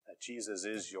Jesus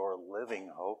is your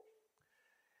living hope.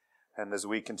 And as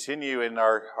we continue in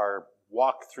our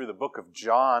walk through the book of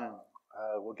John,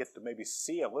 we'll get to maybe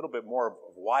see a little bit more of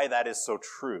why that is so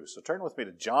true. So turn with me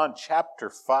to John chapter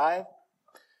 5.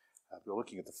 We're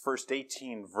looking at the first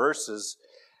 18 verses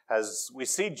as we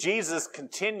see Jesus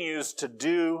continues to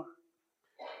do,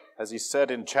 as he said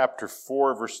in chapter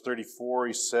 4, verse 34,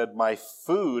 he said, "My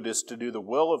food is to do the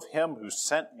will of him who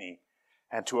sent me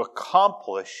and to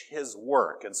accomplish his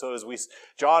work." And so as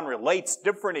John relates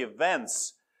different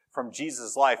events from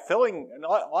Jesus' life, in a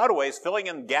lot of ways, filling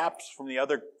in gaps from the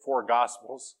other four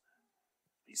Gospels.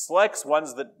 He selects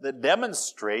ones that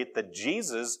demonstrate that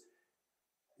Jesus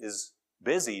is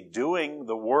busy doing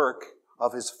the work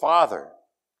of his Father.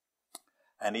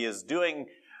 And he is doing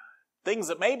things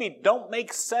that maybe don't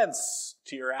make sense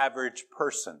to your average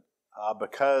person.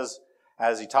 Because,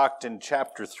 as he talked in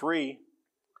chapter 3,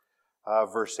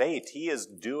 verse 8, he is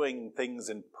doing things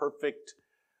in perfect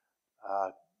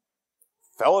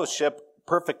fellowship,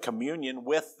 perfect communion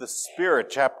with the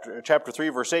Spirit. Chapter 3,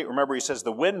 verse 8, remember he says,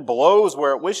 "The wind blows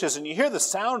where it wishes, and you hear the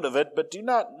sound of it, but do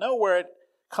not know where it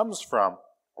comes from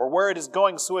or where it is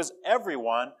going. So is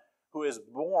everyone who is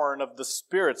born of the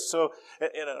Spirit." So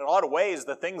in a lot of ways,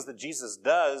 the things that Jesus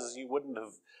does, you wouldn't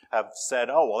have said,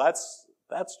 "Oh, well,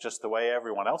 that's just the way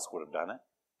everyone else would have done it."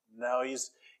 No,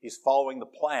 he's following the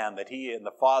plan that he and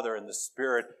the Father and the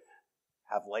Spirit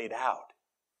have laid out.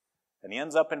 And he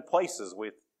ends up in places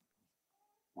we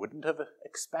wouldn't have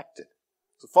expected.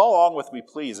 So follow along with me,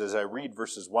 please, as I read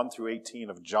verses 1 through 18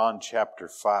 of John chapter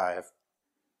 5.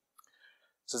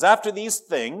 It says, "After these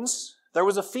things, there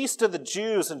was a feast of the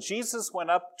Jews, and Jesus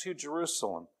went up to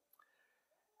Jerusalem.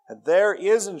 And there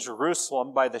is in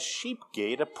Jerusalem by the sheep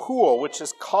gate a pool, which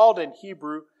is called in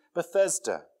Hebrew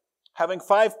Bethesda, having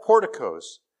 5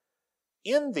 porticos.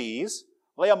 In these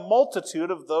lay a multitude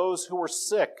of those who were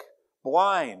sick,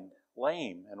 blind,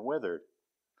 lame, and withered,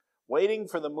 waiting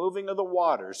for the moving of the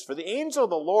waters. For the angel of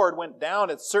the Lord went down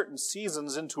at certain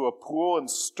seasons into a pool and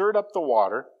stirred up the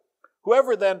water.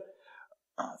 Whoever then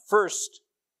first,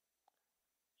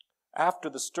 after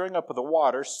the stirring up of the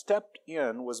water, stepped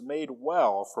in was made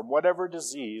well from whatever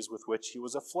disease with which he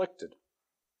was afflicted.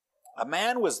 A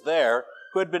man was there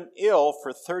who had been ill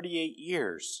for 38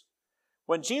 years.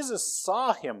 When Jesus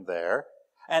saw him there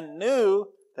and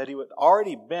knew that he had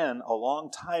already been a long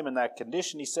time in that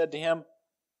condition, he said to him,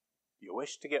 'Do you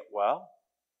wish to get well?'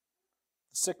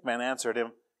 The sick man answered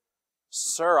him,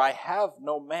 'Sir, I have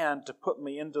no man to put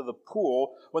me into the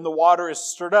pool when the water is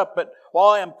stirred up, but while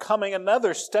I am coming,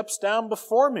 another steps down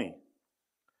before me.'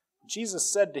 Jesus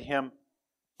said to him,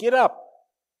 'Get up,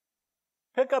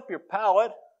 pick up your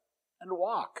pallet, and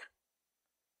walk.'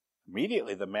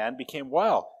 Immediately the man became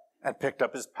well and picked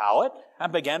up his pallet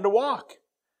and began to walk.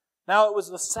 Now it was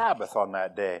the Sabbath on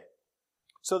that day.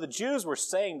 So the Jews were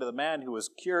saying to the man who was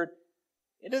cured,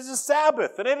 'It is a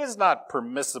Sabbath, and it is not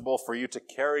permissible for you to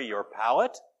carry your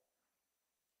pallet.'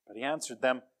 But he answered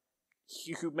them,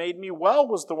 'He who made me well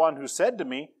was the one who said to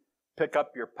me, "Pick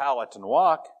up your pallet and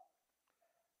walk."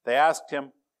 They asked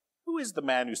him, 'Who is the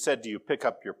man who said to you, "Pick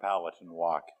up your pallet and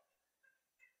walk"?'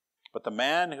 But the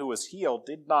man who was healed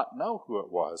did not know who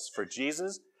it was, for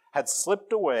Jesus had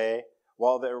slipped away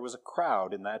while there was a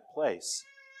crowd in that place.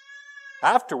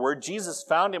 Afterward, Jesus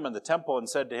found him in the temple and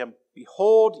said to him,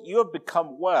 'Behold, you have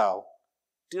become well.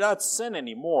 Do not sin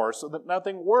any more, so that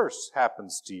nothing worse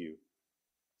happens to you.'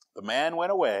 The man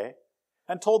went away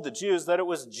and told the Jews that it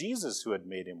was Jesus who had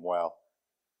made him well.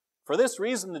 For this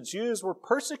reason, the Jews were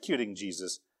persecuting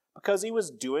Jesus, because he was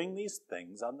doing these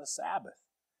things on the Sabbath.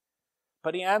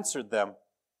 But he answered them,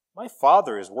 'My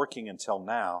Father is working until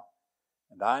now,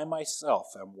 and I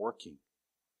myself am working.'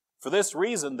 For this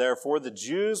reason, therefore, the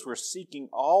Jews were seeking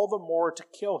all the more to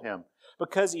kill him,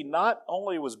 because he not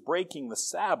only was breaking the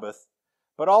Sabbath,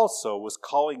 but also was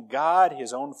calling God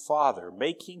his own Father,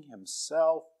 making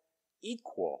himself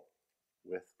equal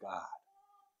with God."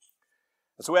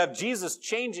 And so we have Jesus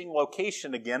changing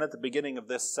location again at the beginning of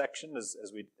this section,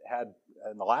 as we had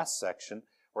in the last section,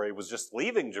 where he was just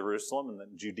leaving Jerusalem in the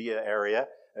Judea area,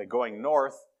 going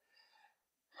north.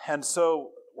 And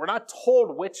so we're not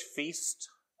told which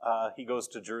feast he goes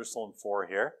to Jerusalem for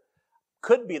here.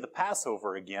 Could be the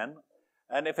Passover again.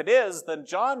 And if it is, then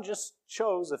John just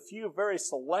chose a few very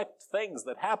select things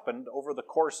that happened over the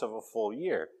course of a full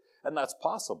year. And that's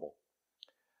possible.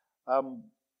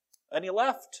 And he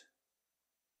left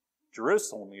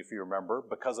Jerusalem, if you remember,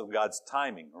 because of God's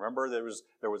timing. Remember, there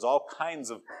was all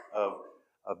kinds of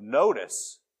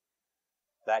notice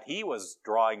that he was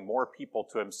drawing more people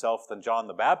to himself than John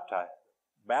the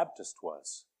Baptist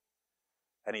was.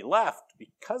 And he left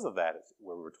because of that, as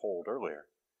we were told earlier.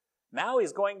 Now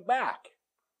he's going back.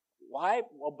 Why?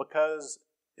 Well, because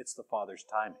it's the Father's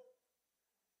timing.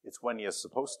 It's when he is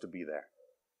supposed to be there.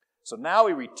 So now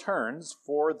he returns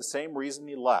for the same reason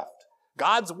he left.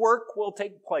 God's work will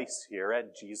take place here,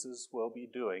 and Jesus will be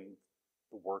doing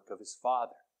the work of his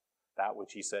Father. That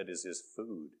which he said is his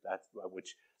food. That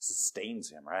which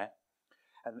sustains him, right?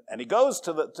 And he goes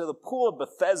to the pool of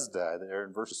Bethesda there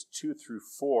in verses 2 through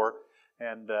 4.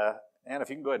 And Anna, if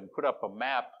you can go ahead and put up the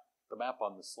map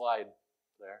on the slide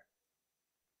there.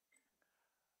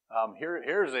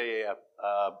 Here's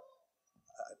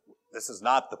this is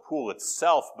not the pool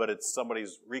itself, but it's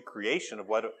somebody's recreation of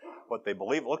what they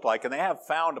believe it looked like. And they have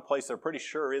found a place they're pretty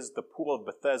sure is the pool of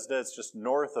Bethesda. It's just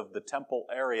north of the temple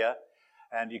area.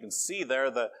 And you can see there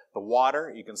the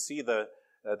water. You can see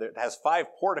it has 5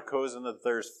 porticos, and that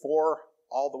there's 4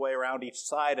 all the way around each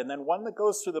side. And then one that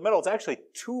goes through the middle. It's actually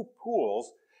 2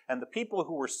 pools. And the people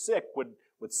who were sick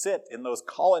would sit in those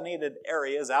colonnaded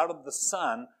areas out of the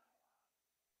sun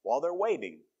while they're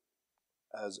waiting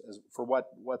as for what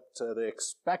they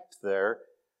expect there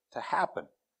to happen.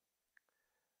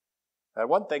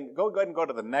 One thing, go ahead and go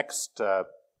to the next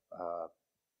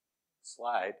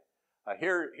slide.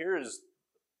 Here's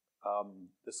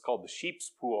this is called the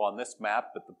Sheep's Pool on this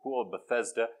map, but the Pool of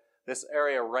Bethesda. This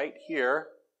area right here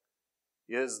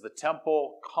is the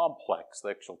temple complex, the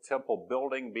actual temple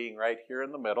building being right here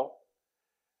in the middle.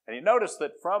 And you notice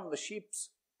that from the Sheep's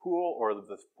Pool, or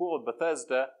the Pool of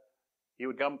Bethesda, he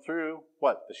would come through,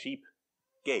 what? The sheep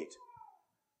gate.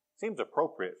 Seems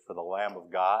appropriate for the Lamb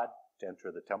of God to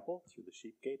enter the temple through the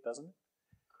sheep gate, doesn't it?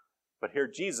 But here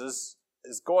Jesus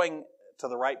is going to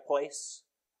the right place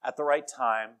at the right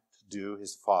time to do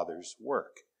his Father's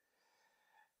work.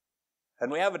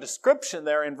 And we have a description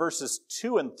there in verses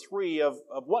 2 and 3 of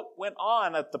what went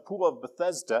on at the Pool of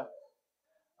Bethesda.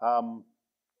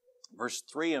 Verse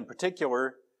 3 in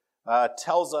particular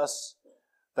tells us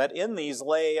that in these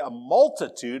lay a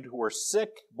multitude who were sick,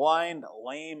 blind,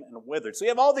 lame, and withered. So you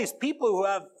have all these people who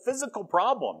have physical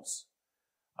problems.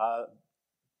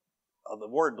 The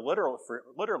word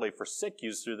literally for sick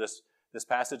used through this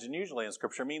passage, and usually in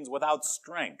Scripture, means without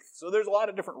strength. So there's a lot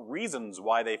of different reasons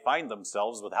why they find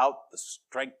themselves without the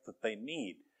strength that they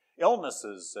need.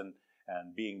 Illnesses and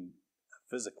being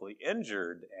physically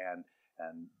injured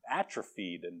and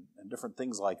atrophied and different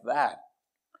things like that.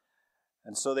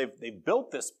 And so they've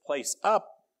built this place up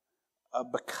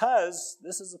because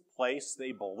this is a place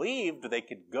they believed they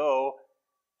could go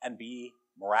and be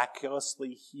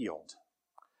miraculously healed.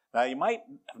 Now, you might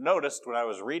have noticed when I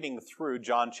was reading through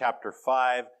John chapter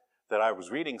 5 that I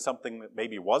was reading something that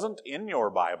maybe wasn't in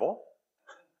your Bible,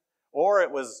 or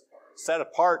it was set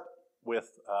apart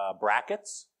with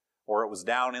brackets, or it was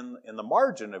down in the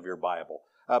margin of your Bible.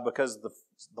 Because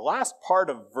the last part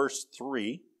of verse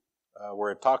 3,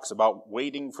 where it talks about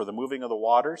waiting for the moving of the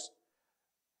waters,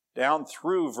 down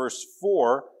through verse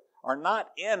 4, are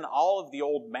not in all of the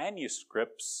old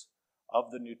manuscripts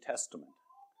of the New Testament.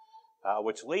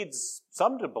 Which leads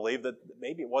some to believe that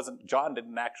maybe John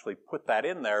didn't actually put that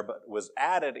in there, but was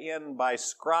added in by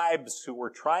scribes who were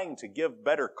trying to give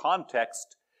better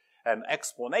context and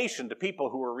explanation to people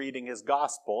who were reading his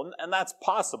gospel. And that's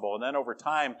possible. And then over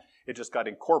time, it just got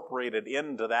incorporated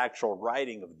into the actual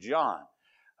writing of John.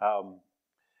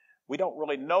 We don't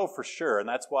really know for sure, and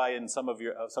that's why in some of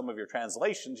your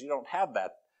translations you don't have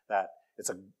that.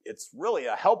 It's really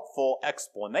a helpful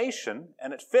explanation,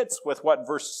 and it fits with what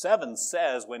verse 7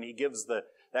 says when he gives the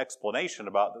explanation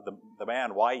about the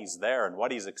man, why he's there and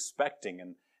what he's expecting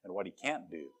and what he can't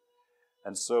do.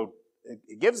 And so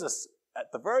it gives us,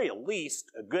 at the very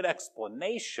least, a good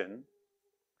explanation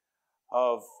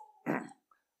of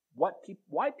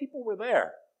why people were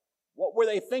there. What were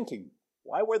they thinking?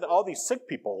 Why were all these sick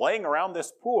people laying around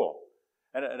this pool?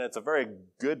 And it's a very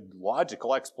good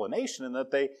logical explanation in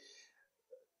that they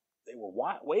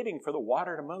were waiting for the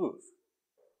water to move.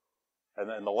 And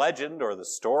then the legend or the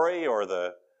story or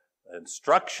the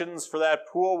instructions for that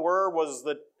pool was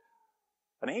that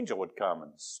an angel would come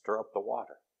and stir up the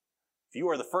water. If you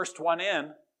were the first one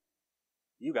in,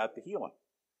 you got the healing.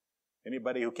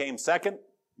 Anybody who came second,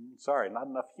 sorry, not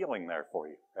enough healing there for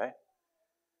you, right?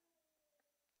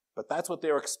 But that's what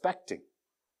they were expecting.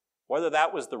 Whether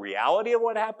that was the reality of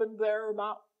what happened there or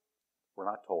not, we're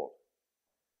not told.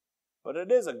 But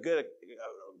it is a good,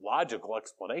 logical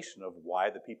explanation of why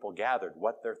the people gathered,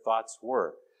 what their thoughts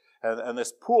were. And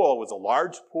this pool was a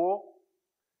large pool.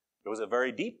 It was a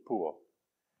very deep pool.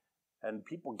 And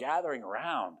people gathering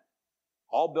around,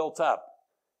 all built up,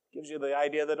 gives you the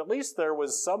idea that at least there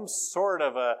was some sort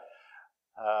of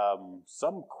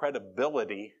some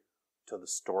credibility to the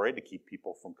story to keep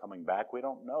people from coming back. We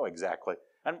don't know exactly.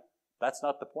 And That's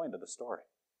not the point of the story.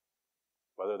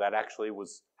 Whether that actually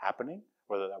was happening,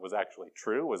 whether that was actually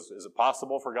true, is it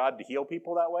possible for God to heal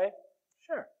people that way?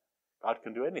 Sure. God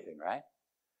can do anything, right?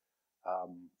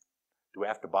 Do we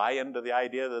have to buy into the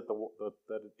idea that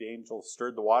the angel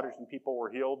stirred the waters and people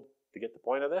were healed to get the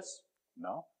point of this?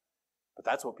 No. But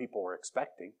that's what people were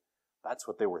expecting. That's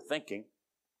what they were thinking.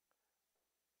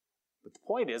 But the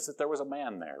point is that there was a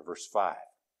man there, verse 5.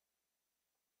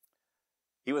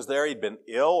 He was there, he'd been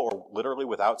ill or literally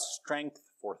without strength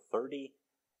for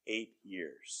 38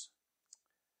 years.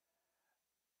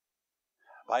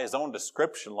 By his own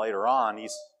description later on,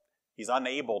 he's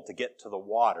unable to get to the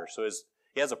water. So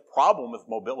he has a problem with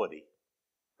mobility.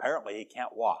 Apparently he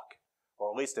can't walk.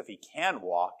 Or at least if he can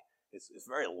walk, it's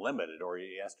very limited, or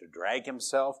he has to drag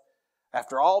himself.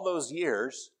 After all those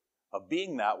years of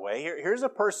being that way, here's a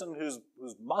person whose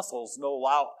muscles,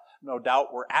 no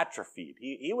doubt, were atrophied.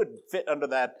 He would fit under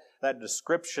that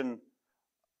description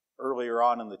earlier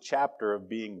on in the chapter of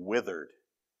being withered.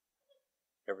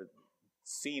 Ever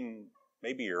seen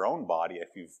maybe your own body if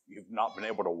you've not been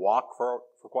able to walk for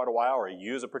quite a while or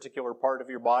use a particular part of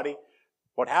your body?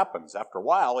 What happens? After a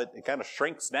while, it kind of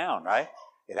shrinks down, right?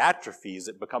 It atrophies.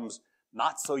 It becomes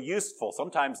not so useful,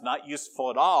 sometimes not useful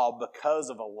at all because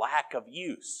of a lack of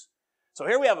use. So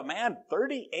here we have a man,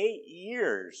 38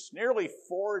 years, nearly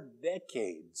 4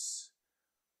 decades,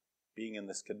 being in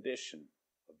this condition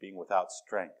of being without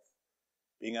strength,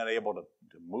 being unable to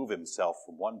move himself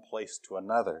from one place to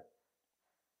another.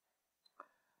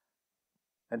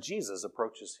 And Jesus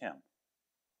approaches him.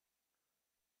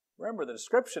 Remember, the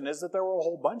description is that there were a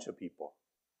whole bunch of people.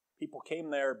 People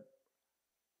came there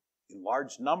in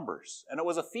large numbers, and it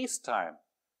was a feast time.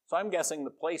 So I'm guessing the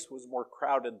place was more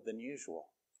crowded than usual.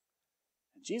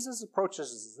 And Jesus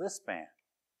approaches this man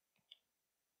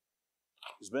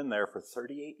who's been there for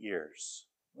 38 years.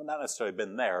 Well, not necessarily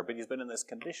been there, but he's been in this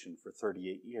condition for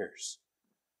 38 years.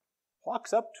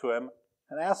 Walks up to him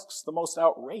and asks the most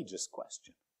outrageous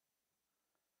question.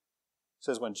 It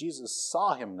says, when Jesus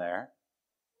saw him there,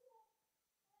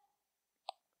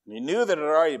 and he knew that it had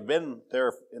already been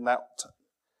there in that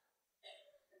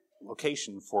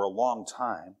location for a long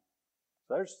time.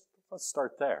 Let's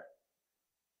start there.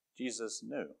 Jesus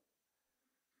knew.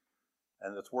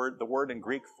 And the word in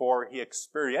Greek for he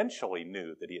experientially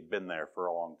knew that he had been there for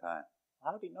a long time.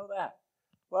 How did he know that?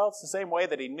 Well, it's the same way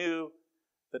that he knew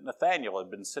that Nathanael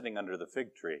had been sitting under the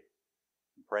fig tree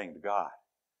and praying to God.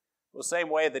 It was the same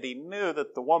way that he knew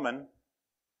that the woman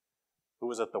who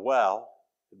was at the well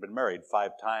had been married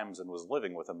 5 times and was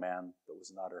living with a man that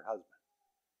was not her husband.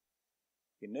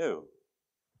 He knew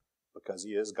because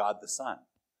he is God the Son,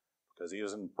 because he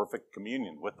was in perfect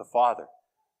communion with the Father,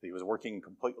 that he was working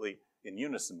completely in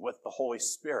unison with the Holy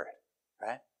Spirit,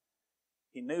 right?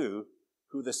 He knew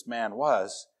who this man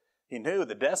was. He knew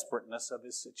the desperateness of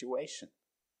his situation.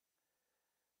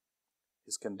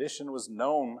 His condition was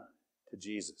known to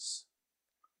Jesus.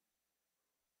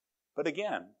 But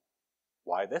again,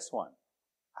 why this one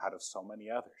out of so many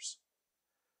others?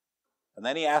 And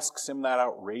then he asks him that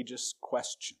outrageous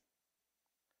question.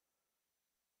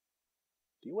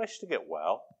 Do you wish to get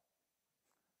well?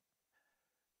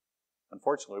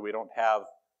 Unfortunately, we don't have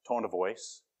tone of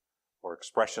voice or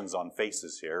expressions on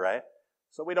faces here, right?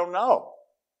 So we don't know.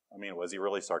 I mean, was he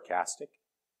really sarcastic?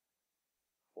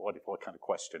 What kind of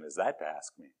question is that to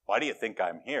ask me? Why do you think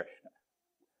I'm here?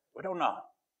 We don't know.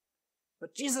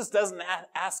 But Jesus doesn't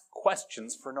ask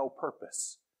questions for no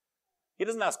purpose. He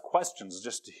doesn't ask questions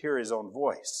just to hear his own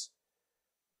voice.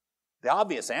 The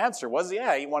obvious answer was,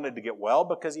 yeah, he wanted to get well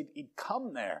because he'd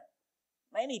come there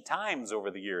many times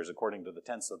over the years, according to the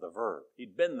tense of the verb.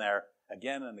 He'd been there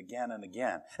again and again and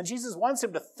again. And Jesus wants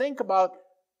him to think about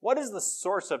what is the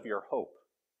source of your hope?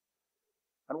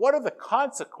 And what are the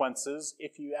consequences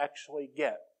if you actually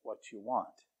get what you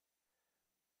want?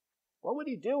 What would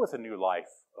he do with a new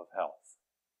life of health?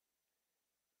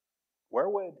 Where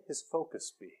would his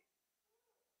focus be?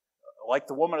 Like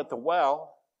the woman at the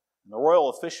well, and the royal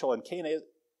official in Cana,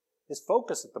 his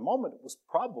focus at the moment was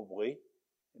probably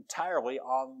entirely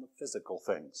on the physical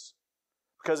things.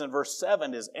 Because in verse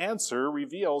 7, his answer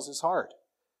reveals his heart.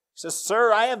 He says,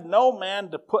 "Sir, I have no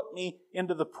man to put me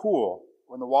into the pool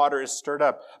when the water is stirred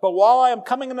up. But while I am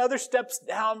coming, another steps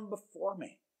down before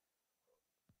me."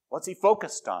 What's he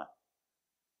focused on?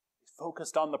 He's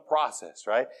focused on the process,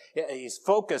 right? He's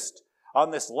focused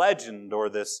on this legend or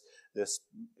this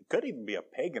it could even be a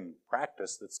pagan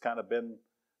practice that's kind of been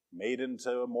made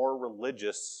into a more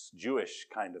religious, Jewish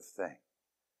kind of thing.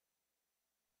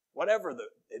 Whatever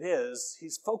it is,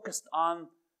 he's focused on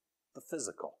the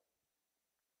physical.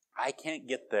 I can't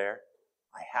get there.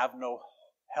 I have no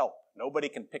help. Nobody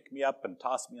can pick me up and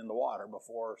toss me in the water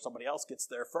before somebody else gets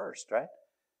there first, right?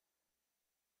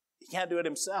 He can't do it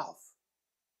himself.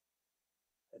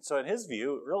 And so in his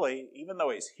view, really, even though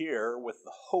he's here with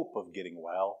the hope of getting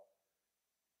well,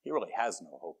 he really has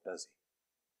no hope, does he?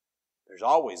 There's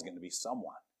always going to be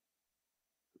someone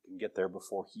who can get there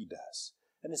before he does.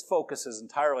 And his focus is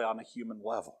entirely on a human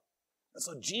level. And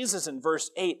so Jesus in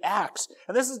verse 8 acts,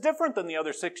 and this is different than the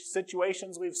other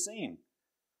situations we've seen.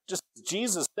 Just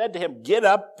Jesus said to him, get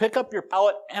up, pick up your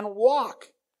pallet, and walk.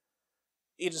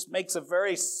 He just makes a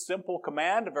very simple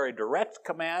command, a very direct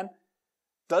command.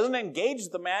 Doesn't engage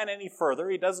the man any further.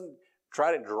 He doesn't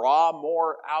try to draw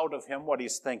more out of him what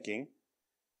he's thinking.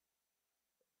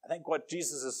 I think what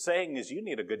Jesus is saying is you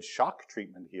need a good shock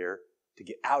treatment here to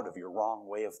get out of your wrong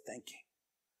way of thinking.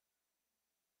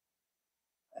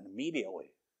 And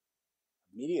immediately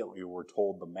we're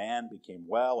told the man became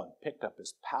well and picked up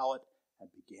his pallet and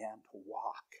began to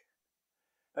walk.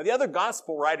 Now, the other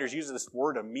gospel writers use this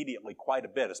word immediately quite a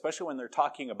bit, especially when they're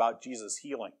talking about Jesus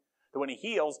healing. That when he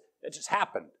heals, it just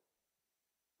happened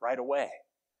right away.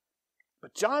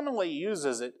 But John only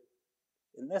uses it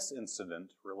in this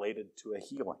incident related to a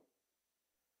healing.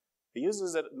 He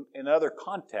uses it in other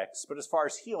contexts, but as far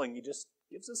as healing, he just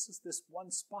gives us this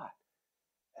one spot.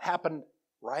 It happened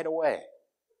right away.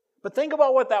 But think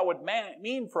about what that would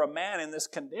mean for a man in this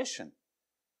condition.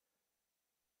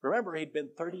 Remember, he'd been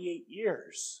 38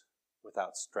 years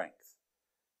without strength.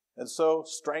 And so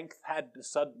strength had to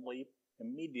suddenly,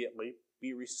 immediately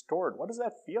be restored. What does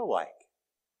that feel like?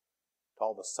 To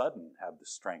all of a sudden have the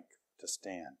strength to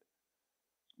stand.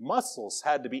 Muscles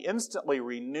had to be instantly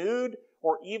renewed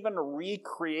or even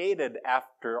recreated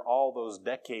after all those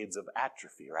decades of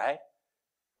atrophy, right?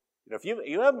 You know, if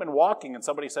you haven't been walking and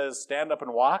somebody says, stand up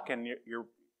and walk, and your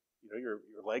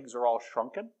legs are all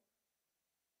shrunken,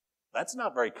 that's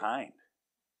not very kind,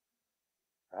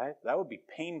 right? That would be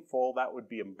painful. That would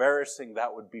be embarrassing.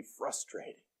 That would be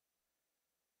frustrating.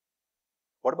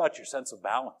 What about your sense of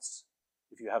balance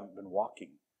if you haven't been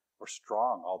walking or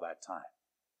strong all that time?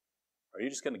 Are you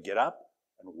just going to get up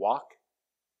and walk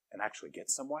and actually get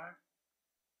somewhere?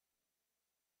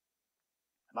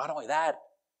 Not only that,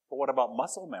 but what about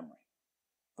muscle memory?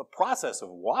 The process of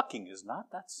walking is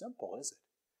not that simple, is it?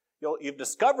 You've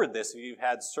discovered this if you've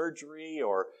had surgery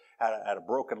or had a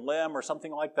broken limb or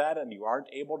something like that and you aren't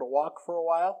able to walk for a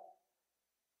while.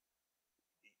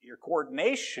 Your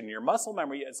coordination, your muscle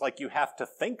memory, it's like you have to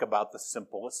think about the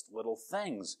simplest little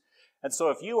things. And so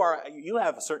if you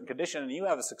have a certain condition and you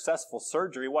have a successful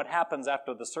surgery, what happens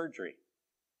after the surgery?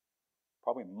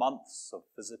 Probably months of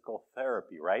physical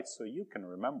therapy, right? So you can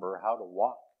remember how to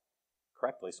walk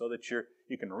correctly so that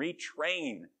you can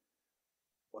retrain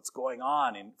what's going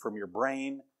on from your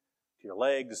brain to your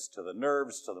legs, to the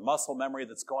nerves, to the muscle memory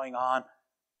that's going on.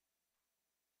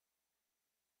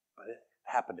 But it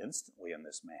happened instantly in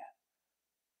this man.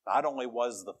 Not only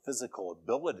was the physical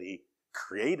ability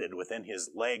created within his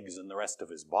legs and the rest of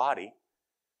his body,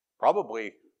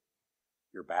 probably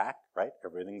your back, right?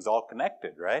 Everything's all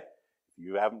connected, right? If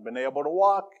you haven't been able to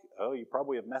walk, you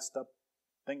probably have messed up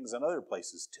things in other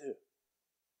places too.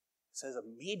 It says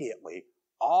immediately,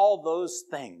 all those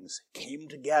things came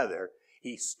together.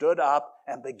 He stood up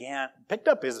and picked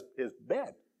up his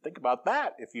bed. Think about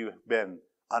that if you've been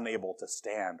unable to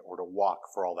stand or to walk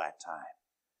for all that time.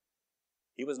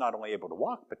 He was not only able to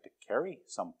walk, but to carry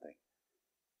something.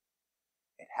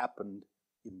 It happened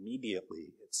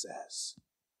immediately, it says.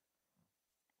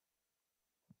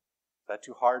 Is that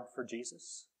too hard for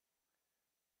Jesus?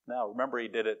 Now, remember he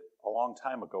did it a long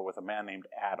time ago with a man named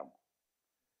Adam.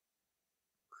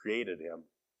 Created him.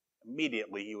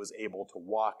 Immediately he was able to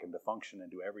walk and to function and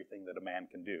do everything that a man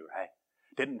can do, right?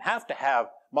 Didn't have to have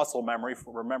muscle memory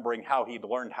for remembering how he'd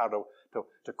learned how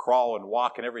to crawl and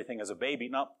walk and everything as a baby.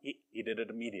 No, he did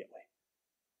it immediately.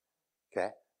 Okay?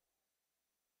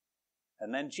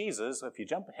 And then Jesus, if you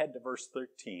jump ahead to verse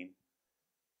 13,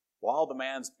 while the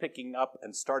man's picking up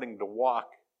and starting to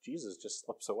walk, Jesus just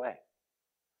slips away.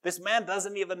 This man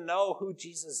doesn't even know who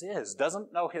Jesus is,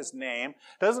 doesn't know his name,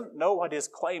 doesn't know what his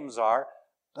claims are,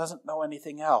 doesn't know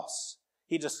anything else.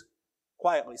 He just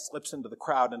quietly slips into the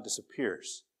crowd and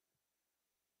disappears.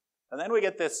 And then we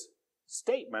get this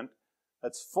statement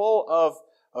that's full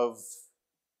of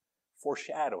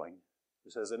foreshadowing.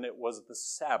 It says, and it was the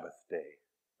Sabbath day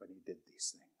when he did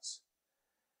these things.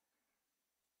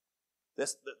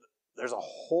 There's a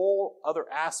whole other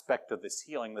aspect of this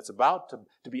healing that's about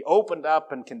to be opened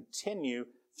up and continue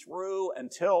through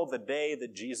until the day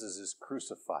that Jesus is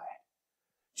crucified.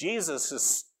 Jesus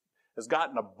has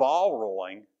gotten a ball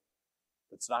rolling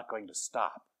that's not going to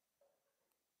stop.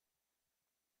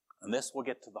 And this will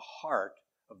get to the heart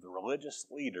of the religious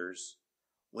leaders'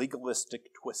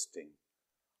 legalistic twisting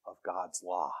of God's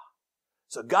law.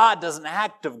 So God does an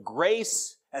act of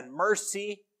grace and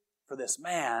mercy for this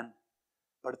man,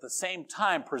 but at the same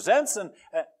time presents an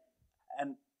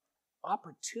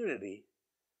opportunity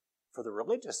for the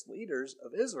religious leaders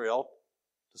of Israel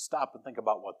to stop and think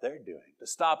about what they're doing, to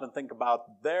stop and think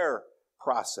about their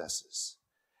processes.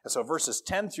 And so verses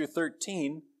 10 through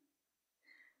 13,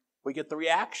 we get the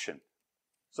reaction.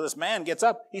 So this man gets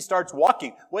up, he starts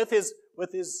walking with his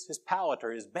pallet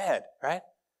or his bed, right?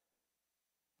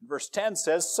 Verse 10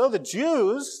 says, so the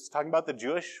Jews, talking about the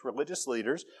Jewish religious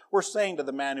leaders, were saying to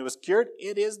the man who was cured,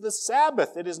 it is the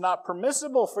Sabbath. It is not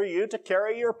permissible for you to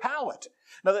carry your pallet.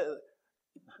 Now,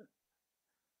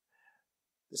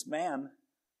 this man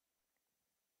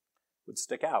would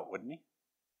stick out, wouldn't he?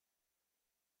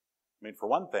 I mean, for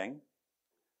one thing,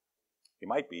 he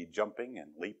might be jumping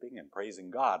and leaping and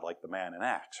praising God like the man in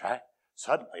Acts, right?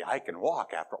 Suddenly I can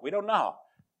walk after all. We don't know.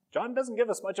 John doesn't give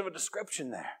us much of a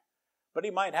description there. But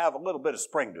he might have a little bit of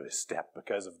spring to his step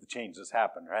because of the change that's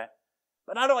happened, right?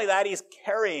 But not only that, he's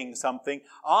carrying something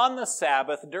on the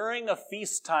Sabbath during a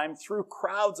feast time through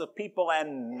crowds of people,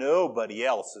 and nobody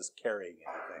else is carrying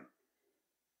anything.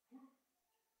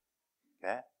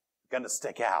 Okay? Going to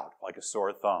stick out like a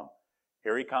sore thumb.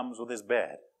 Here he comes with his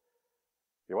bed.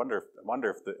 I wonder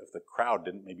if the crowd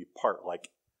didn't maybe part like,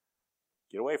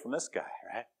 get away from this guy,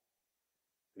 right?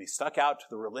 And he stuck out to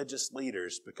the religious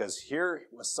leaders because here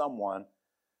was someone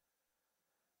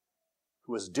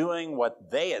who was doing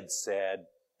what they had said,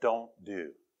 don't do.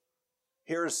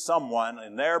 Here's someone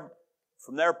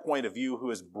from their point of view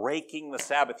who is breaking the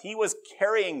Sabbath. He was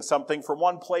carrying something from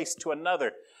one place to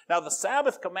another. Now, the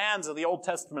Sabbath commands of the Old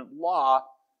Testament law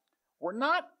were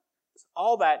not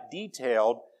all that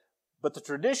detailed, but the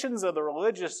traditions of the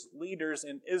religious leaders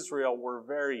in Israel were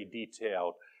very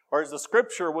detailed. Whereas the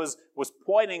Scripture was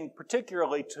pointing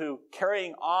particularly to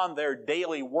carrying on their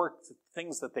daily work,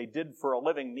 things that they did for a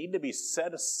living need to be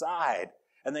set aside,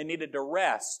 and they needed to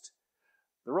rest.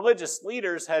 The religious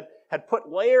leaders had put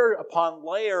layer upon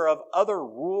layer of other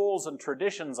rules and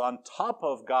traditions on top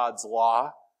of God's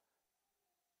law,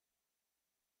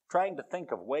 trying to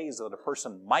think of ways that a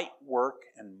person might work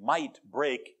and might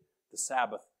break the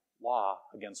Sabbath law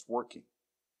against working.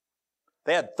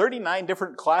 They had 39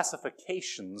 different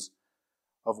classifications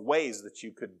of ways that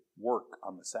you could work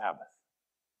on the Sabbath.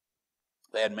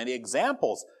 They had many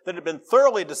examples that had been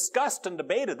thoroughly discussed and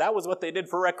debated. That was what they did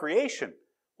for recreation.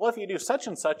 Well, if you do such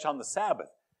and such on the Sabbath,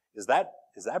 is that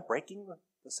breaking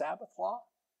the Sabbath law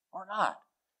or not?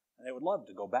 And they would love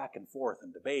to go back and forth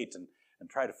and debate and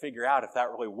try to figure out if that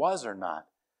really was or not.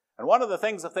 And one of the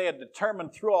things that they had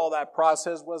determined through all that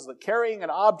process was that carrying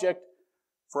an object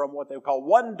from what they would call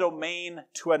one domain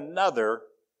to another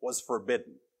was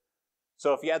forbidden.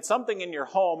 So if you had something in your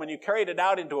home and you carried it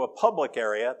out into a public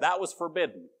area, that was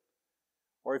forbidden.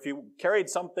 Or if you carried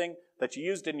something that you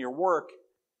used in your work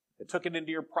and took it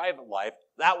into your private life,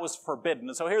 that was forbidden.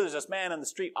 And so here there's this man in the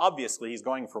street. Obviously, he's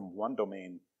going from one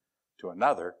domain to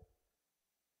another.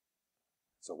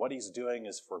 So what he's doing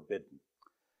is forbidden.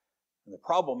 And the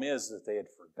problem is that they had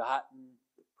forgotten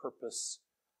the purpose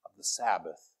of the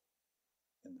Sabbath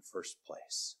in the first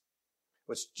place,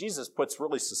 which Jesus puts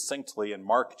really succinctly in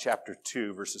Mark chapter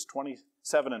 2, verses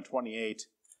 27 and 28,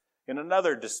 in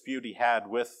another dispute he had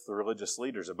with the religious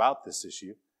leaders about this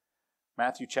issue.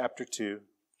 Matthew chapter 2,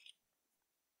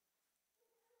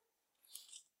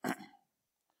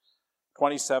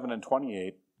 27 and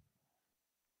 28,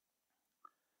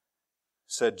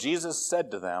 said, Jesus said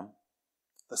to them,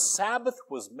 the Sabbath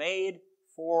was made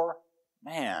for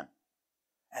man,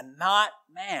 and not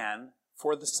man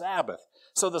for the Sabbath.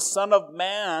 So the Son of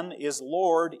Man is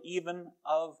Lord even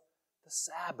of the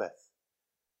Sabbath.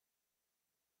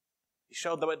 He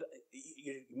showed that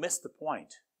you missed the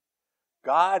point.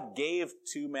 God gave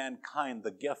to mankind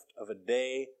the gift of a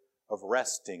day of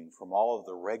resting from all of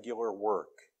the regular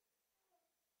work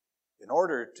in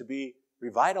order to be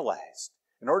revitalized,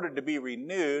 in order to be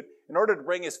renewed, in order to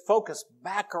bring his focus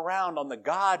back around on the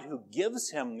God who gives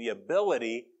him the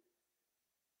ability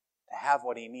to have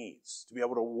what he needs, to be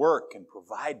able to work and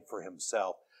provide for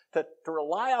himself, to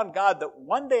rely on God that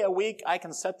one day a week I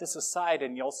can set this aside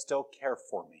and you'll still care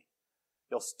for me.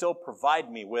 You'll still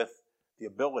provide me with the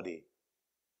ability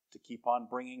to keep on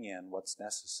bringing in what's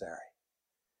necessary.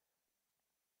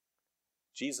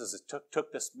 Jesus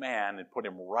took this man and put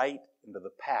him right into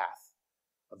the path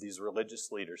of these religious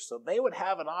leaders so they would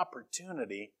have an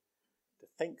opportunity to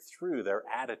think through their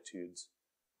attitudes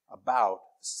about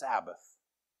the Sabbath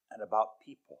and about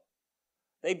people.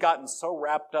 They'd gotten so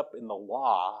wrapped up in the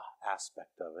law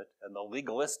aspect of it and the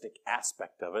legalistic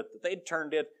aspect of it that they'd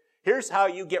turned it, here's how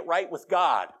you get right with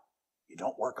God. You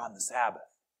don't work on the Sabbath.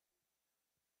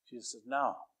 Jesus said,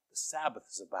 no, the Sabbath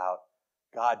is about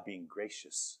God being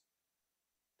gracious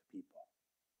to people.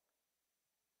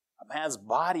 A man's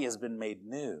body has been made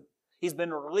new. He's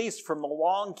been released from the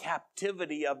long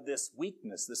captivity of this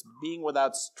weakness, this being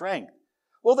without strength.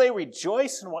 Will they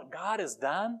rejoice in what God has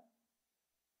done?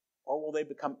 Or will they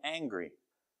become angry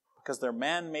because their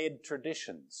man-made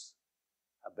traditions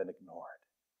have been ignored?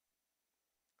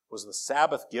 Was the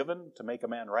Sabbath given to make a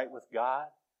man right with God,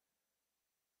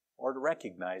 or to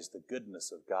recognize the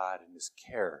goodness of God and His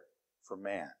care for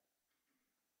man?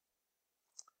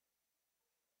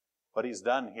 What He's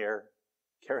done here,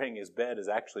 carrying His bed, is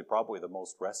actually probably the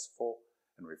most restful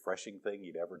and refreshing thing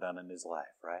He'd ever done in His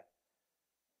life, right?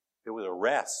 It was a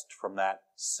rest from that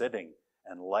sitting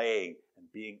and laying and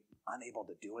being unable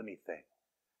to do anything.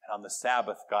 And on the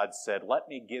Sabbath, God said, let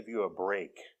me give you a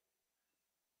break,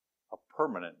 a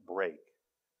permanent break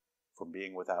from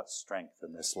being without strength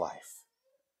in this life.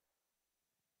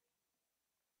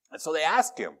 And so they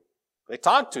ask Him, they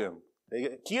talk to Him, they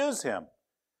accuse Him,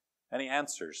 and He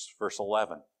answers, verse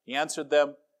 11. He answered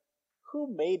them,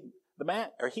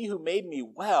 he who made me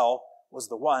well was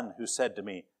the one who said to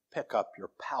me, pick up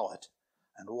your pallet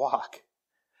and walk.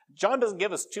 John doesn't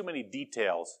give us too many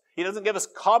details. He doesn't give us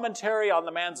commentary on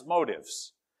the man's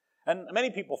motives. And many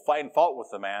people find fault with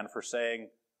the man for saying,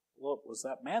 well, it was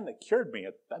that man that cured me.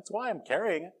 That's why I'm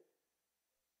carrying it.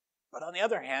 But on the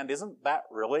other hand, isn't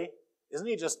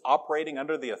he just operating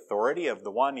under the authority of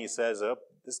the one he says, oh,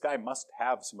 this guy must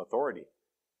have some authority.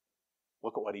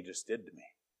 Look at what he just did to me.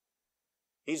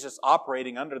 He's just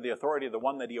operating under the authority of the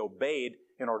one that he obeyed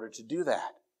in order to do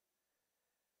that.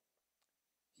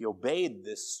 He obeyed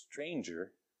this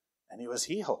stranger and he was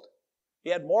healed. He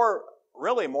had more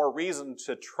reason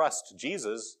to trust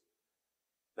Jesus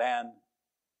than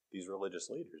these religious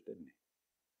leaders, didn't he?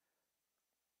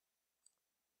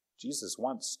 Jesus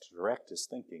wants to direct his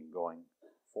thinking going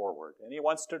forward, and he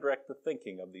wants to direct the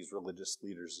thinking of these religious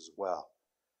leaders as well.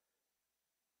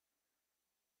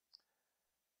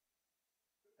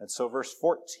 And so verse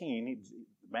 14,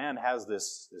 the man has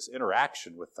this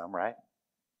interaction with them, right?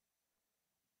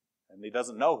 And he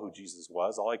doesn't know who Jesus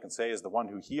was. All he can say is the one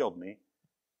who healed me.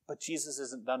 But Jesus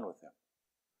isn't done with him.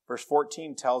 Verse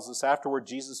 14 tells us, afterward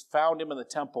Jesus found him in the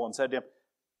temple and said to him,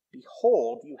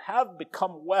 behold, you have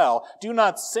become well. Do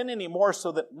not sin anymore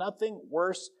so that nothing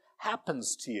worse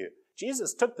happens to you.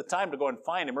 Jesus took the time to go and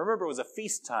find him. Remember, it was a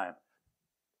feast time.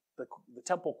 The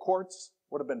temple courts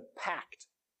would have been packed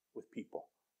with people.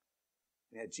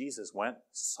 And yet Jesus went,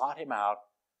 sought him out,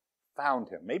 found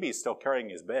him. Maybe he's still carrying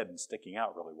his bed and sticking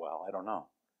out really well. I don't know.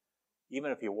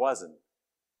 Even if he wasn't,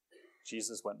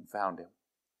 Jesus went and found him.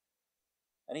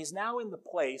 And he's now in the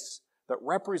place that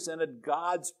represented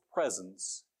God's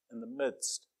presence in the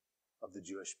midst of the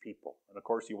Jewish people. And of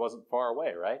course, he wasn't far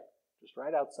away, right? Just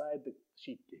right outside the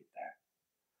sheep gate there.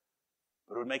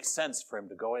 But it would make sense for him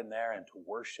to go in there and to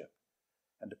worship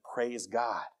and to praise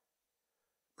God.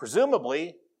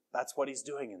 Presumably, that's what he's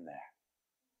doing in there.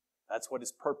 That's what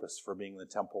his purpose for being in the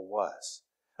temple was.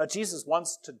 Now, Jesus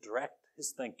wants to direct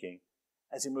his thinking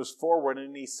as he moves forward,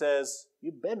 and he says,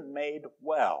 you've been made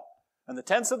well. And the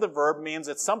tense of the verb means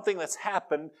it's something that's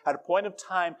happened at a point of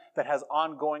time that has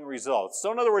ongoing results.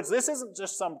 So in other words, this isn't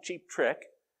just some cheap trick.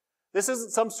 This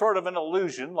isn't some sort of an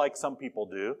illusion like some people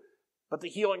do, but the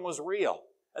healing was real,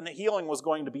 and the healing was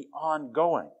going to be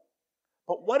ongoing.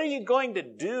 But what are you going to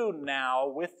do now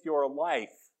with your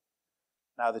life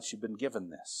now that you've been given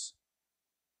this?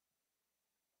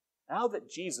 Now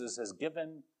that Jesus has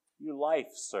given you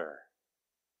life, sir,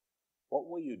 what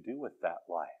will you do with that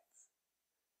life?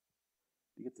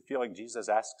 Do you get the feeling Jesus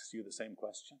asks you the same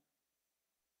question?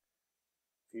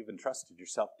 If you've entrusted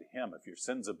yourself to him, if your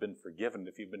sins have been forgiven,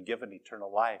 if you've been given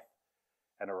eternal life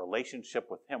and a relationship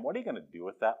with him, what are you going to do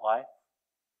with that life?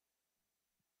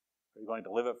 Are you going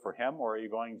to live it for him, or are you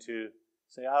going to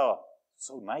say, oh, it's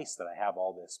so nice that I have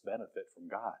all this benefit from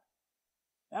God.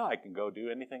 Now I can go do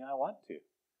anything I want to.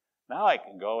 Now I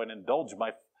can go and indulge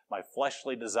my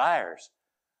fleshly desires.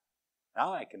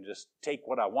 Now I can just take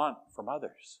what I want from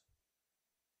others.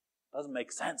 Doesn't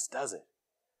make sense, does it?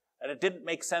 And it didn't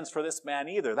make sense for this man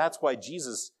either. That's why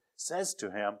Jesus says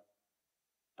to him,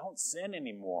 don't sin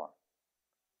anymore.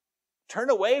 Turn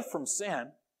away from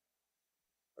sin,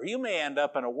 or you may end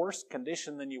up in a worse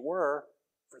condition than you were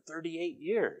for 38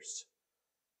 years.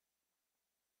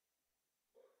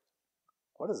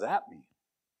 What does that mean?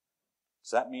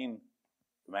 Does that mean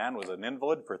the man was an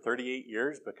invalid for 38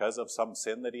 years because of some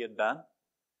sin that he had done?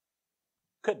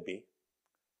 Could be.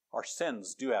 Our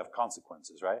sins do have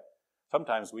consequences, right?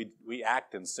 Sometimes we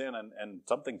act in sin and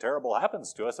something terrible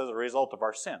happens to us as a result of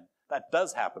our sin. That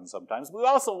does happen sometimes. We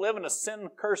also live in a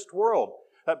sin-cursed world.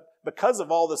 That because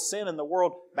of all the sin in the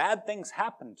world, bad things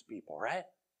happen to people, right?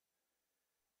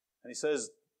 And he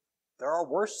says, there are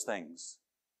worse things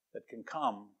that can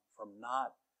come from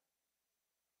not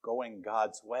going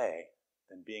God's way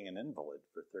than being an invalid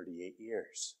for 38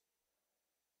 years.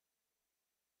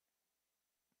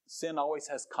 Sin always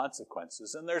has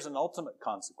consequences, and there's an ultimate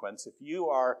consequence if you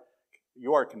are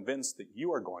convinced that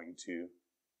you are going to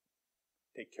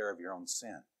take care of your own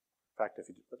sin. In fact,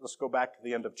 let's go back to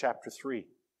the end of chapter 3,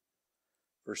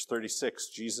 verse 36.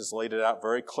 Jesus laid it out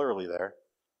very clearly there.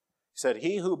 He said,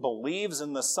 "He who believes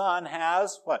in the Son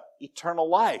has," what? "Eternal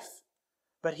life.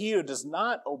 But he who does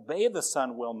not obey the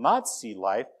Son will not see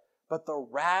life, but the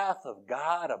wrath of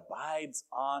God abides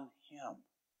on him."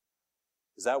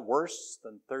 Is that worse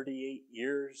than 38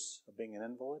 years of being an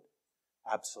invalid?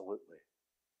 Absolutely.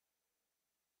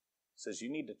 It says you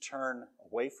need to turn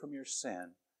away from your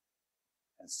sin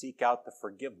and seek out the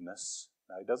forgiveness.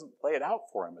 Now, he doesn't lay it out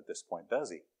for him at this point,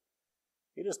 does he?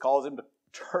 He just calls him to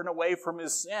turn away from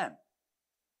his sin.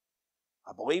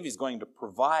 I believe he's going to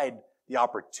provide the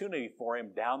opportunity for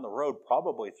him down the road,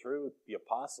 probably through the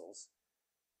apostles,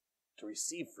 to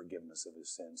receive forgiveness of his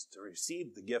sins, to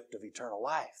receive the gift of eternal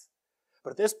life.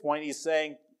 But at this point, he's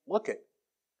saying, look it.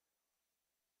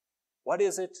 What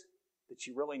is it that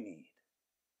you really need?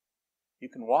 You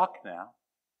can walk now.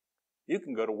 You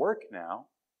can go to work now.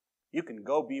 You can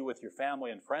go be with your family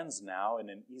and friends now in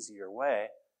an easier way.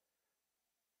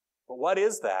 But what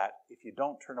is that if you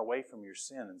don't turn away from your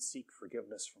sin and seek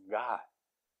forgiveness from God?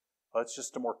 Well, it's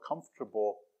just a more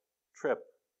comfortable trip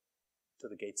to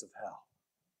the gates of hell.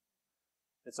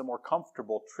 It's a more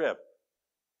comfortable trip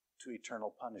to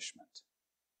eternal punishment.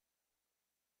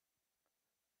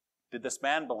 Did this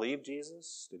man believe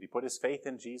Jesus? Did he put his faith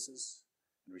in Jesus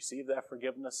and receive that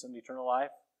forgiveness and eternal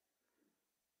life?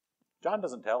 John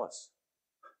doesn't tell us.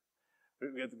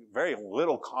 We have very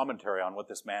little commentary on what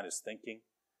this man is thinking.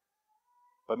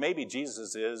 But maybe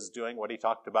Jesus is doing what he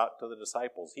talked about to the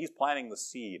disciples. He's planting the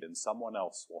seed and someone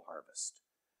else will harvest.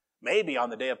 Maybe on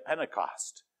the day of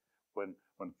Pentecost, when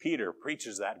Peter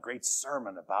preaches that great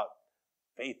sermon about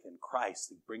faith in Christ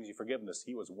that brings you forgiveness,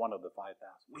 he was one of the 5,000.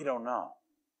 We don't know.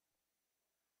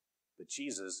 But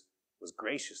Jesus was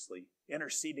graciously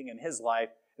interceding in his life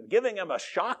and giving him a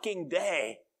shocking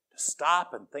day to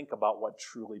stop and think about what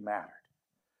truly mattered.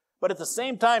 But at the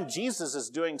same time, Jesus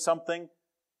is doing something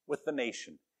with the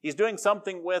nation. He's doing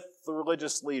something with the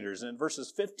religious leaders. And in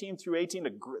verses 15 through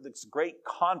 18, this great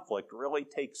conflict really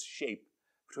takes shape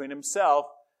between himself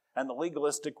and the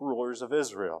legalistic rulers of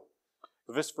Israel.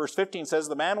 Verse 15 says,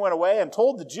 "The man went away and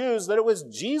told the Jews that it was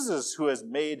Jesus who has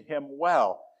made him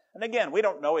well." And again, we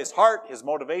don't know his heart, his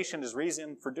motivation, his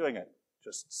reason for doing it.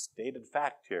 Just stated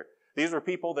fact here. These were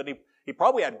people that he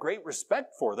probably had great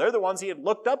respect for. They're the ones he had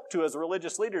looked up to as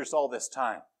religious leaders all this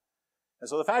time. And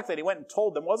so the fact that he went and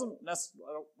told them wasn't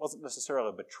necessarily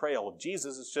a betrayal of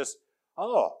Jesus. It's just,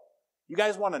 oh, you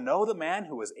guys want to know the man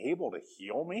who was able to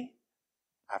heal me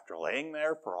after laying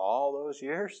there for all those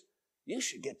years? You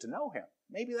should get to know him.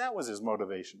 Maybe that was his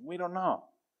motivation. We don't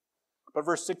know. But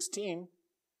verse 16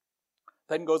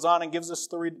 then goes on and gives us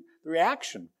the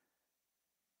reaction.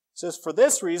 It says, "For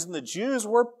this reason the Jews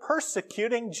were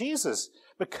persecuting Jesus,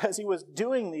 because he was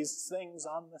doing these things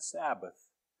on the Sabbath."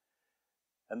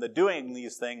 And the doing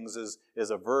these things is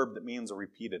a verb that means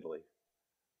repeatedly.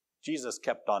 Jesus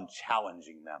kept on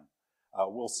challenging them.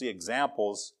 We'll see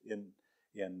examples in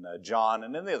John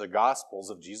and in the other Gospels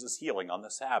of Jesus healing on the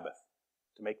Sabbath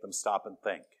to make them stop and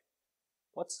think,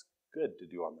 what's good to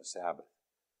do on the Sabbath?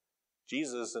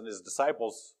 Jesus and his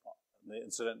disciples, in the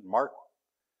incident in Mark,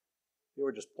 they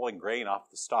were just pulling grain off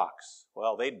the stalks.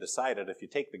 Well, they decided if you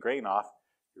take the grain off,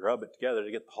 you rub it together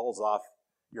to get the hulls off,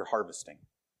 you're harvesting.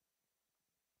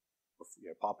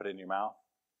 You pop it in your mouth.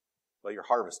 Well, you're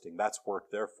harvesting. That's work.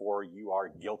 Therefore, you are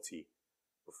guilty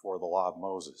before the law of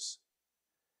Moses.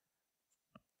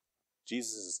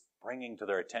 Jesus is bringing to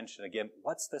their attention again,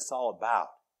 what's this all about?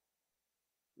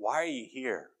 Why are you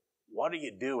here? What are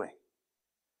you doing?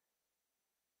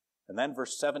 And then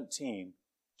verse 17,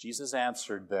 Jesus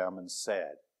answered them and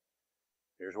said,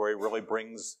 here's where he really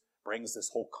brings this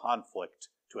whole conflict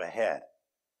to a head.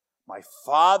 "My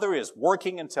Father is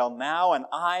working until now, and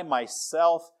I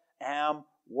myself am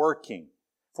working.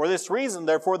 For this reason,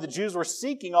 therefore, the Jews were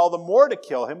seeking all the more to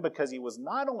kill him, because he was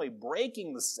not only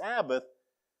breaking the Sabbath,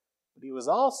 but he was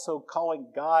also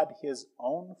calling God his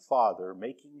own Father,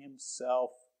 making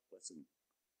himself,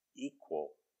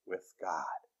 equal with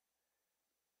God."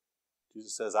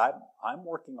 Jesus says, I'm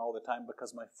working all the time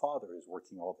because my Father is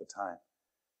working all the time.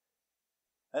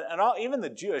 Even the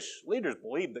Jewish leaders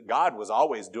believed that God was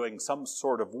always doing some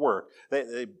sort of work.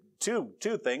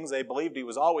 Two things. They believed he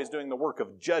was always doing the work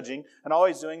of judging and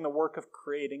always doing the work of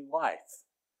creating life.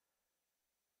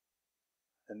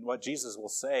 And what Jesus will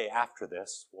say after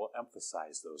this will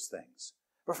emphasize those things.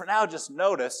 But for now, just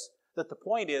notice that the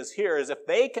point is here is if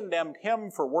they condemned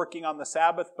him for working on the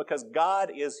Sabbath because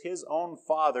God is his own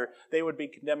Father, they would be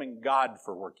condemning God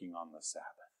for working on the Sabbath.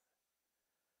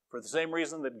 For the same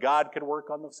reason that God could work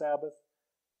on the Sabbath,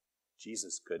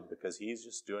 Jesus could, because he's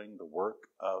just doing the work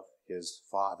of his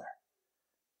Father.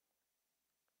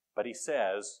 But he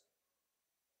says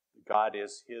God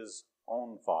is his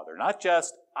own Father. Not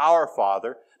just our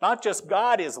Father, not just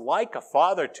God is like a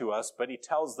father to us, but he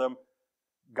tells them,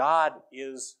 God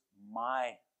is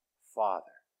my Father.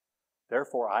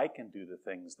 Therefore, I can do the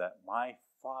things that my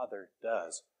Father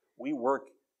does. We work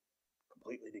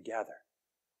completely together.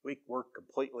 We work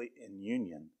completely in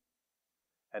union.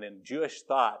 And in Jewish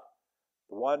thought,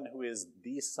 the one who is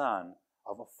the son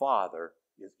of a father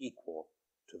is equal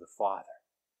to the Father.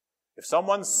 If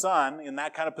someone's son in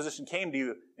that kind of position came to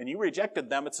you and you rejected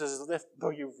them, it's as though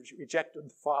you've rejected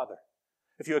the Father.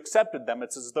 If you accepted them,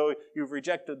 it's as though you've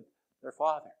rejected their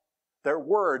Father. Their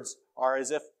words are as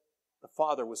if the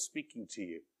Father was speaking to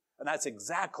you. And that's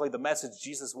exactly the message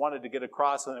Jesus wanted to get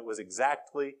across, and it was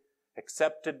exactly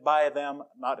accepted by them,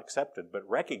 not accepted, but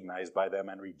recognized by them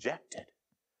and rejected.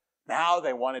 Now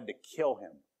they wanted to kill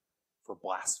him for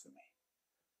blasphemy,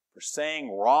 for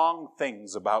saying wrong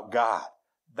things about God.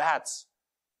 That's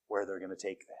where they're going to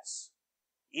take this.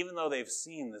 Even though they've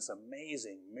seen this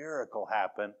amazing miracle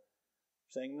happen,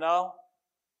 saying, no,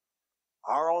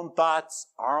 our own thoughts,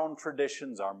 our own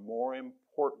traditions are more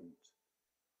important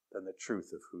than the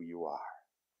truth of who you are.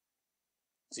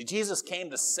 See, Jesus came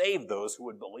to save those who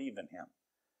would believe in him,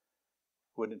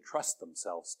 who would entrust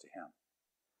themselves to him.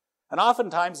 And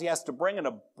oftentimes he has to bring an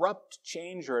abrupt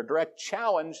change or a direct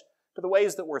challenge to the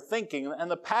ways that we're thinking and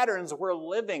the patterns we're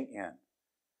living in.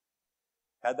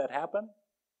 Had that happen?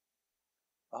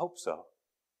 I hope so,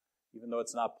 even though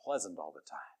it's not pleasant all the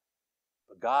time.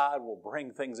 But God will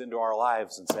bring things into our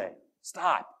lives and say,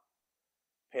 stop,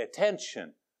 pay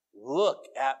attention, look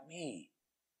at me.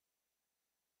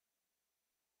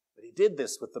 But he did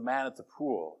this with the man at the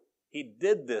pool. He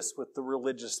did this with the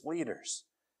religious leaders.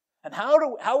 And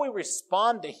how we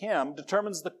respond to him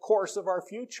determines the course of our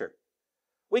future.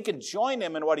 We can join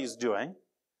him in what he's doing,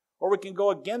 or we can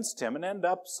go against him and end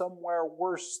up somewhere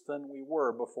worse than we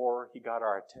were before he got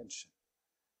our attention.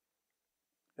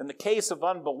 In the case of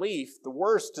unbelief, the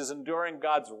worst is enduring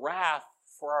God's wrath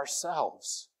for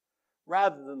ourselves,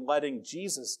 rather than letting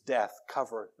Jesus' death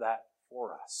cover that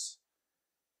for us.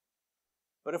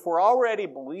 But if we're already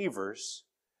believers,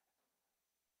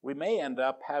 we may end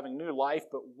up having new life,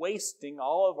 but wasting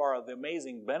all of the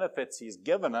amazing benefits he's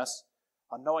given us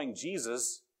on knowing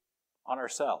Jesus on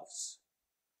ourselves.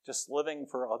 Just living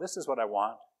for, this is what I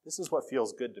want. This is what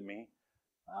feels good to me.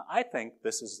 I think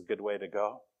this is a good way to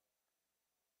go.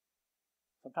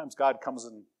 Sometimes God comes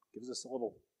and gives us a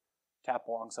little tap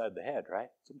alongside the head, right?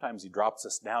 Sometimes he drops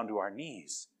us down to our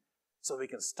knees so we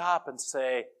can stop and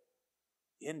say,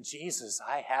 in Jesus,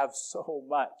 I have so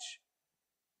much.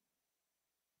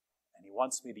 And he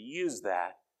wants me to use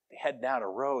that to head down a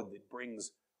road that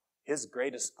brings his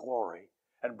greatest glory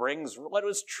and brings what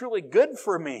was truly good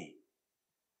for me.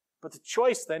 But the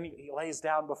choice then he lays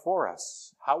down before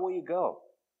us. How will you go?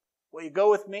 Will you go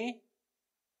with me?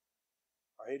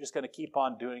 Or are you just going to keep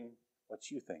on doing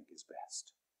what you think is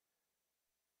best?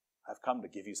 I've come to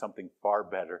give you something far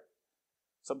better,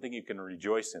 something you can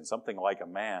rejoice in, something like a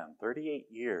man, 38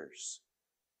 years,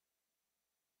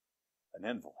 an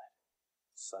invalid,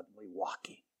 suddenly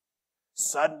walking,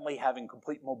 suddenly having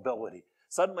complete mobility,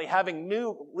 suddenly having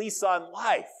new lease on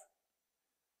life.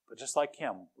 But just like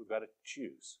him, we've got to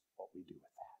choose what we do with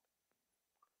that.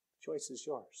 The choice is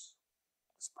yours.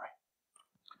 Let's pray.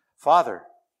 Father,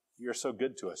 you're so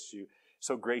good to us. You're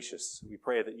so gracious. We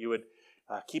pray that you would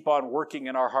keep on working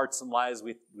in our hearts and lives.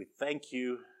 We thank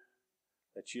you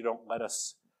that you don't let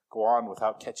us go on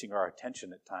without catching our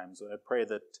attention at times. And I pray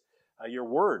that your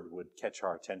word would catch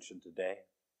our attention today,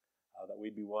 that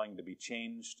we'd be willing to be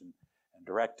changed and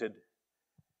directed,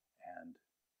 and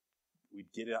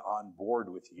we'd get on board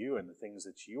with you and the things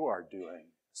that you are doing,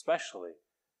 especially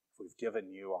if we've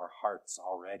given you our hearts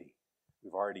already.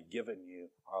 We've already given you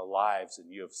our lives,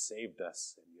 and you have saved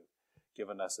us, and you've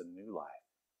given us a new life.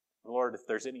 Lord, if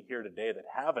there's any here today that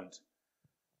haven't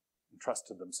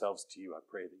entrusted themselves to you, I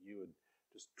pray that you would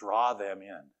just draw them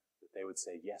in, that they would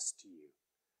say yes to you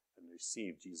and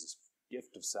receive Jesus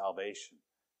gift of salvation,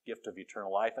 gift of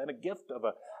eternal life, and a gift of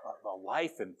a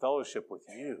life in fellowship with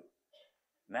you.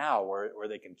 Now, where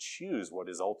they can choose what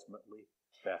is ultimately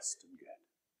best and good.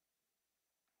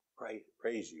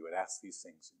 Praise you and ask these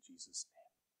things in Jesus' name.